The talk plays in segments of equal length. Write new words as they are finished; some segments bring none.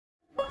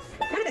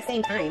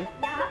same time.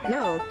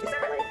 No,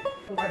 separately.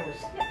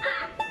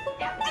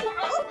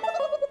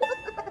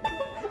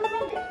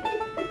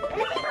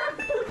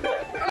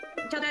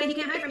 Tell Daddy he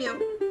can't hide from you.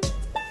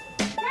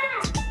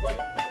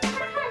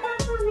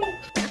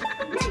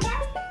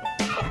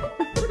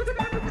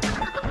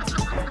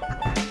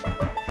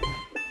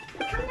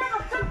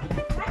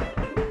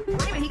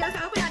 When he goes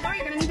to open that door,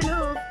 you're gonna need to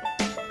move.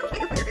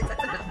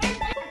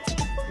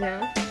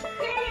 Yeah.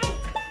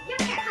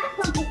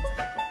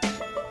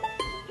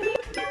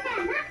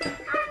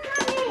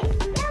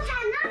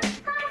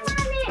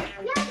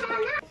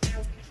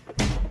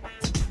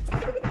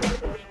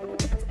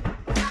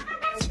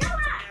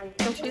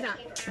 Don't you do that.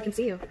 I can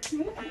see you.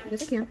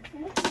 Yes, I can.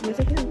 Yes,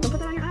 I can. Don't put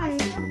that on your eye.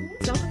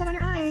 Don't put that on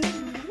your eye.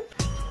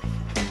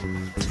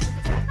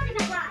 Oh,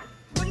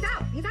 he's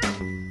out. He's out.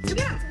 You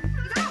get him.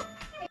 He's out.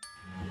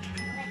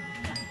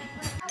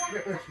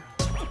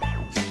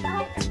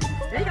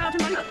 There you go,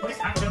 Timon.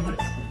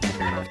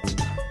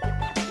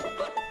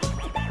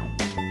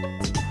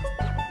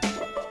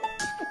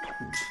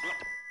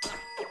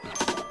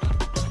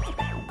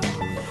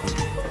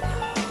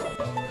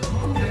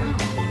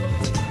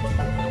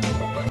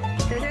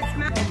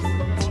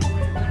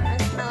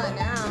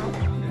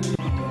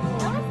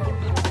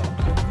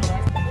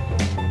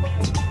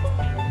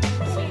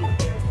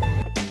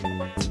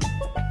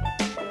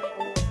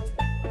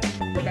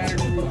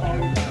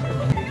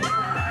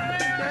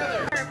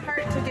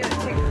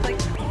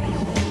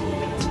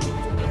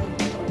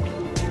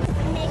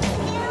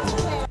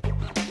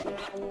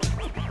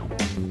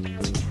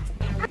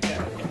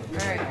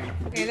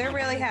 They're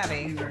really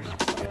heavy. Look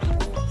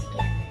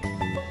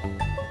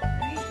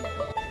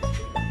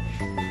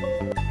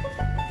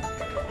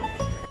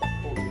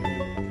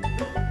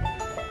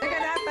at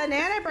that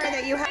banana bread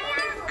that you have.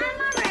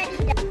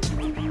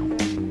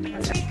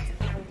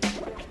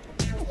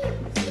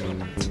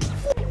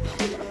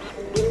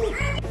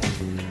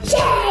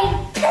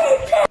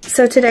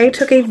 So today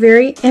took a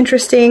very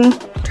interesting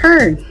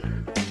turn.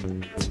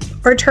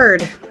 Or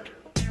turd.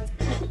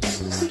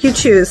 You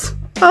choose.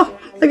 Oh,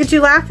 look at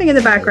you laughing in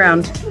the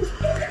background.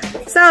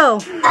 So,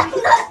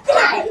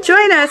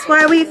 join us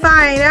while we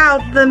find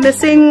out the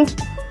missing...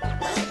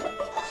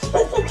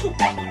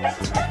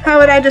 How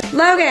would I just...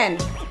 Logan!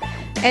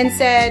 And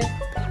said,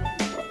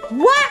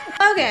 what?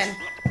 Logan,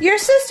 your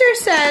sister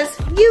says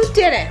you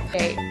did it.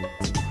 Okay.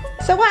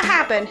 So what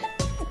happened?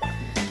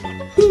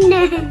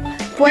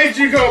 Where did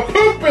you go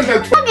poop in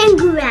the Logan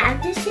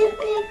grabbed the soup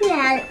and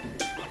grabbed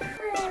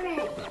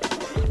it.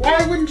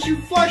 Why wouldn't you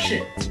flush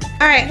it?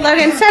 Alright,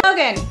 Logan, so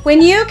Logan,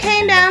 when you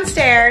came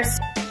downstairs,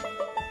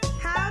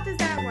 how does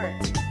that work?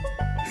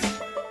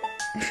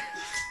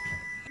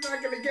 You're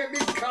not gonna get me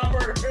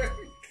covered.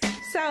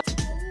 So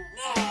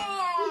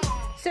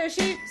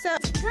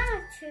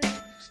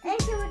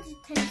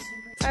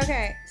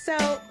okay, so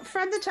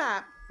from the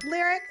top,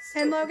 Lyric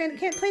and Logan,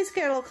 please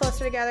get a little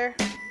closer together.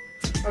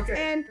 Okay.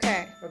 And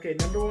Okay,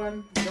 number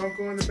one, don't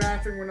go in the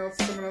bathroom when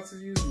someone else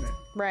is using it.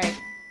 Right.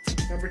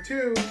 Number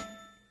two,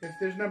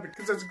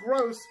 because that's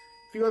gross.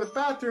 If you go to the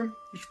bathroom,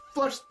 you should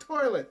flush the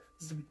toilet.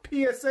 This is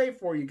a PSA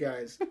for you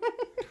guys.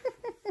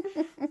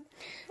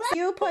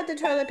 You put the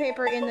toilet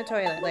paper in the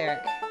toilet,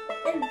 Lyric.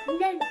 And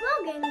then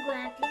Logan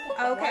grabbed it.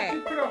 Okay. Why did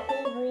you put a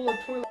whole roll of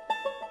toilet?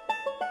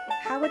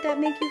 How would that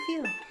make you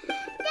feel?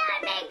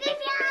 That made me feel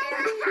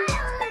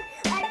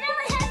I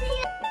really have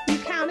to. You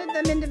counted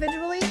them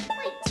individually?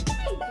 Wait,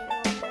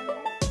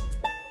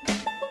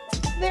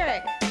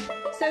 Lyric,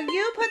 so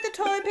you put the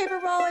toilet paper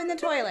roll in the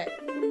toilet,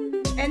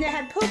 and it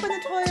had poop in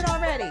the toilet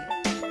already.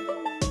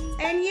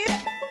 And you...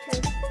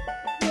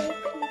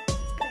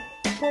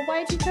 Well,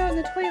 why'd you throw it in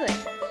the toilet? She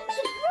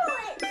threw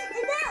it,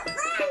 and that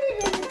landed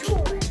in the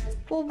toilet.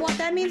 Well,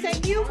 that means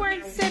that you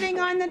weren't sitting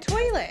on the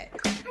toilet.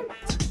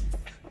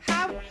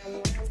 How?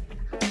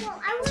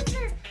 Well, I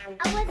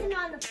wasn't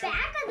on the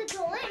back of the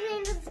toilet.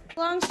 And it was...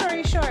 Long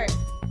story short,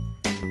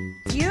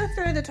 you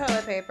threw the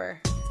toilet paper.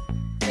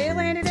 It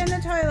landed in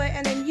the toilet,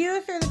 and then you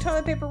threw the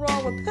toilet paper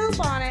roll with poop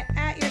on it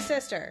at your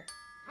sister.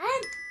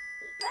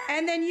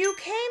 And then you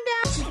came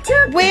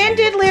down. When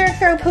did Lyric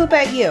throw poop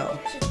at you?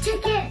 She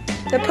took it.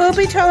 The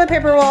poopy toilet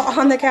paper roll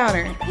on the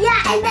counter.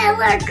 Yeah, and then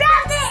Lyric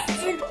grabbed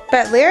it.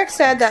 But Lyric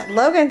said that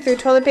Logan threw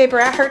toilet paper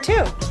at her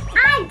too.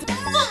 I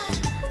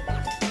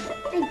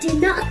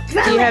did not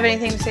throw it. Do you have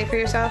anything to say for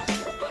yourself?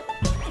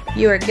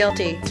 You are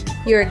guilty.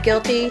 You are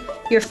guilty.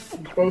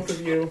 Both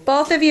of you.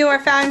 Both of you are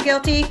found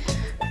guilty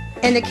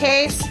in the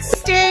case.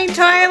 Wasting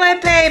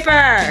toilet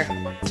paper.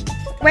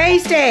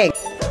 Wasting.